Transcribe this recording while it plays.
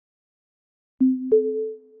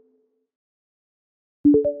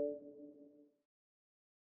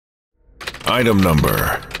Item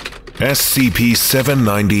Number: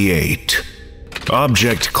 SCP-798.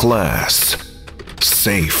 Object Class: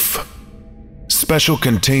 Safe. Special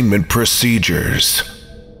Containment Procedures: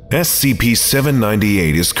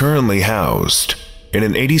 SCP-798 is currently housed in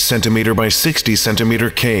an 80 cm by 60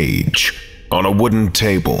 cm cage on a wooden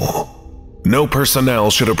table. No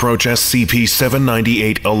personnel should approach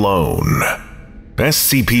SCP-798 alone.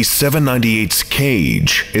 SCP-798's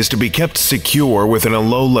cage is to be kept secure within a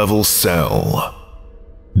low-level cell.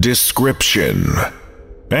 Description: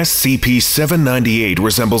 SCP-798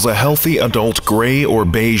 resembles a healthy adult gray or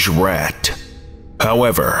beige rat.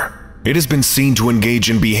 However, it has been seen to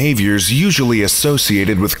engage in behaviors usually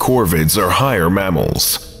associated with corvids or higher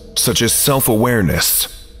mammals, such as self-awareness,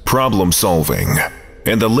 problem-solving,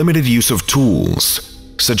 and the limited use of tools,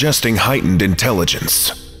 suggesting heightened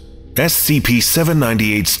intelligence.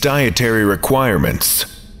 SCP-798's dietary requirements,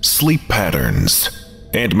 sleep patterns,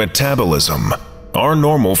 and metabolism are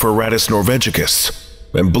normal for Rattus norvegicus,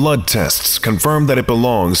 and blood tests confirm that it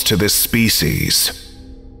belongs to this species.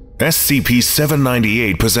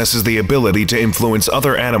 SCP-798 possesses the ability to influence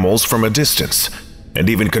other animals from a distance, and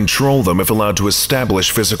even control them if allowed to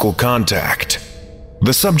establish physical contact.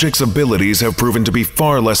 The subject's abilities have proven to be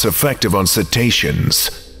far less effective on cetaceans,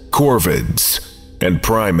 corvids, and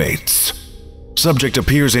primates. Subject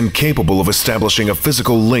appears incapable of establishing a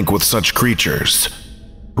physical link with such creatures.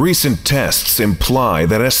 Recent tests imply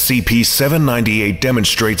that SCP-798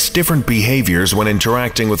 demonstrates different behaviors when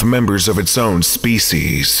interacting with members of its own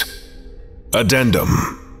species.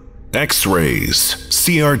 Addendum: X-rays,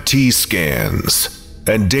 CRT scans,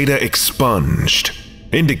 and data expunged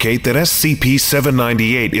indicate that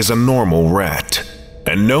SCP-798 is a normal rat,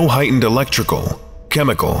 and no heightened electrical,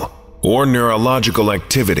 chemical, or neurological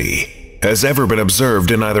activity has ever been observed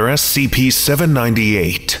in either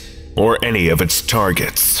SCP-798 or any of its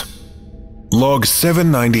targets. Log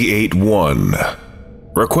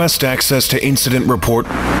 798-1. Request access to Incident Report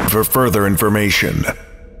for further information.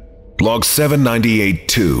 Log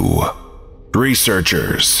 798-2.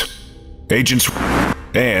 Researchers, Agents,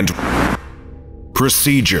 and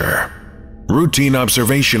Procedure: Routine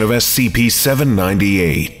observation of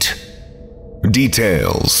SCP-798.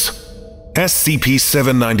 Details: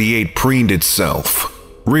 SCP-798 preened itself,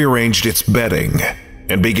 rearranged its bedding,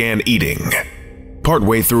 and began eating.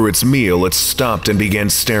 Partway through its meal, it stopped and began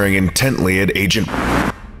staring intently at Agent.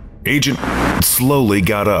 Agent slowly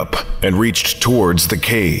got up and reached towards the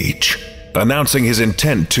cage, announcing his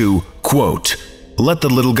intent to, quote, "let the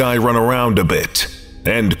little guy run around a bit,"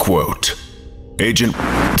 end quote. Agent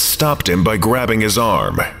stopped him by grabbing his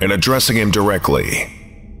arm and addressing him directly.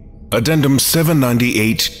 Addendum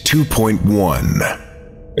 798 2.1.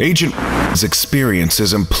 Agent's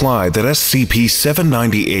experiences imply that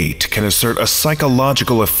SCP-798 can exert a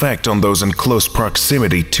psychological effect on those in close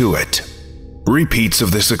proximity to it. Repeats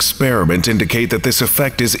of this experiment indicate that this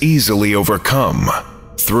effect is easily overcome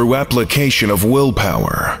through application of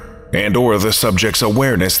willpower and/or the subject's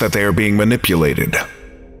awareness that they are being manipulated.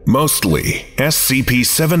 Mostly,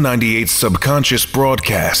 SCP-798's subconscious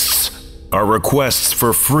broadcasts are requests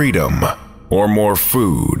for freedom or more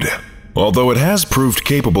food, although it has proved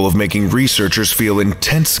capable of making researchers feel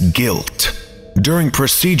intense guilt during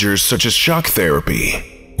procedures such as shock therapy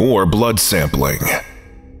or blood sampling.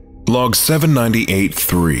 Log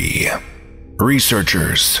 798-3.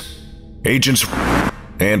 Researchers, Agents,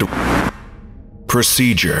 and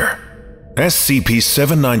Procedure: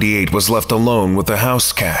 SCP-798 was left alone with a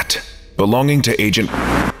house cat belonging to Agent.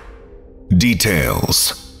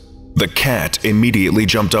 Details: the cat immediately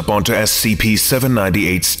jumped up onto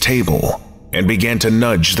SCP-798's table and began to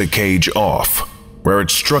nudge the cage off, where it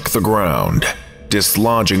struck the ground,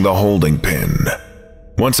 dislodging the holding pin.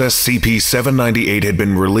 Once SCP-798 had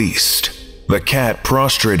been released, the cat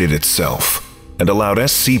prostrated itself and allowed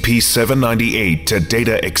SCP-798 to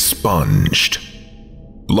data expunged.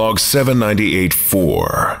 Log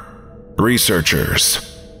 798-4. Researchers,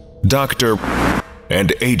 Dr.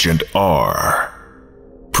 and Agent R.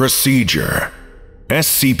 Procedure: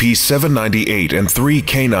 SCP-798 and 3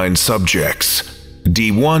 canine subjects,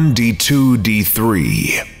 D1, D2,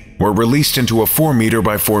 D3, were released into a 4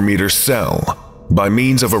 by 4 cell by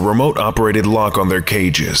means of a remote-operated lock on their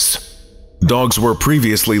cages. Dogs were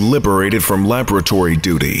previously liberated from laboratory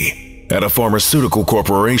duty at a pharmaceutical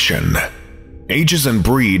corporation. Ages and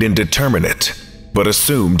breed indeterminate, but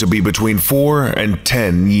assumed to be between 4 and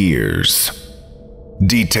 10 years.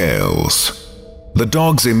 Details: the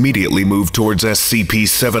dogs immediately moved towards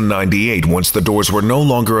SCP-798 once the doors were no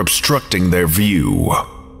longer obstructing their view.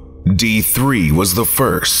 D3 was the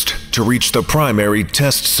first to reach the primary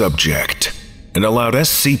test subject and allowed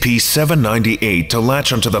SCP-798 to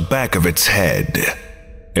latch onto the back of its head.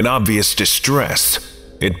 In obvious distress,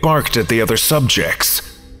 it barked at the other subjects,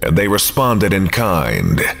 and they responded in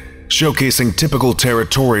kind, showcasing typical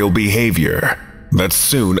territorial behavior that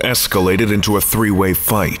soon escalated into a three-way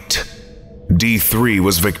fight. D3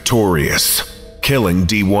 was victorious, killing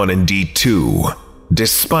D1 and D2,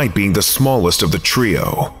 despite being the smallest of the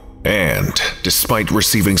trio, and despite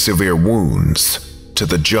receiving severe wounds to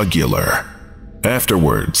the jugular.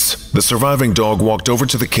 Afterwards, the surviving dog walked over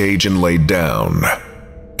to the cage and laid down.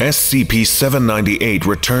 SCP-798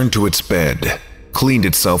 returned to its bed, cleaned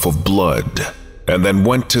itself of blood, and then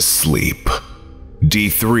went to sleep.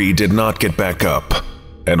 D3 did not get back up,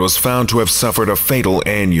 and was found to have suffered a fatal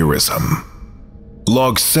aneurysm.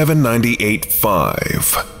 Log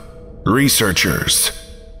 798-5. Researchers: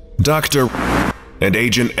 Dr. and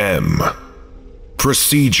Agent M.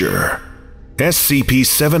 Procedure: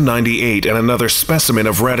 SCP-798 and another specimen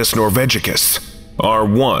of Rattus norvegicus,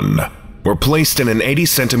 R1, were placed in an 80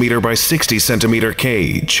 cm by 60 cm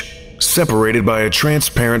cage, separated by a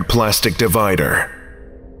transparent plastic divider.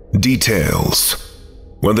 Details: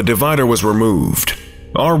 when the divider was removed,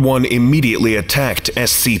 R1 immediately attacked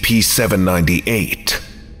SCP-798.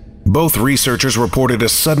 Both researchers reported a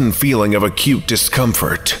sudden feeling of acute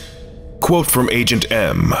discomfort. Quote from Agent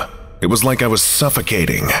M: "It was like I was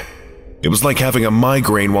suffocating. It was like having a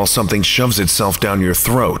migraine while something shoves itself down your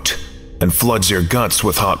throat and floods your guts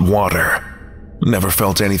with hot water. Never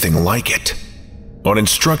felt anything like it." On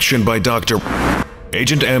instruction by Dr.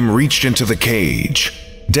 Agent M reached into the cage,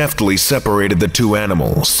 deftly separated the two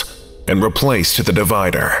animals, and replaced the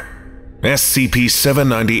divider.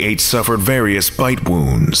 SCP-798 suffered various bite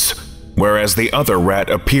wounds, whereas the other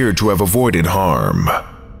rat appeared to have avoided harm.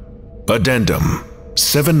 Addendum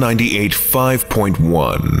 798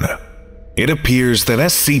 5.1. It appears that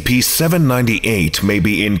SCP-798 may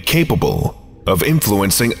be incapable of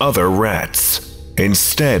influencing other rats,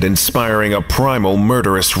 instead inspiring a primal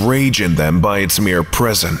murderous rage in them by its mere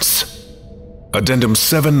presence. Addendum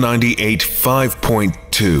 798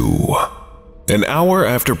 5.2. An hour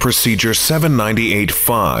after Procedure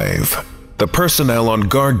 798-5, the personnel on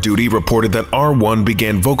guard duty reported that R1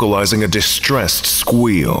 began vocalizing a distressed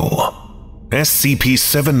squeal.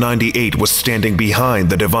 SCP-798 was standing behind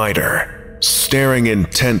the divider, staring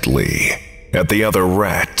intently at the other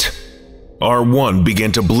rat. R1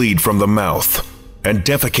 began to bleed from the mouth and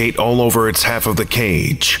defecate all over its half of the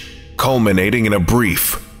cage, culminating in a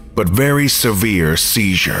brief but very severe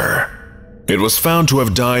seizure. It was found to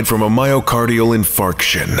have died from a myocardial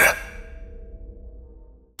infarction.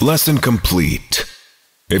 Lesson complete.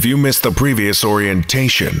 If you missed the previous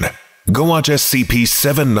orientation, go watch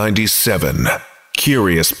SCP-797,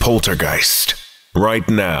 Curious Poltergeist, right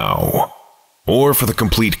now. Or for the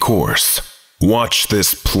complete course, watch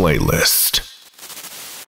this playlist.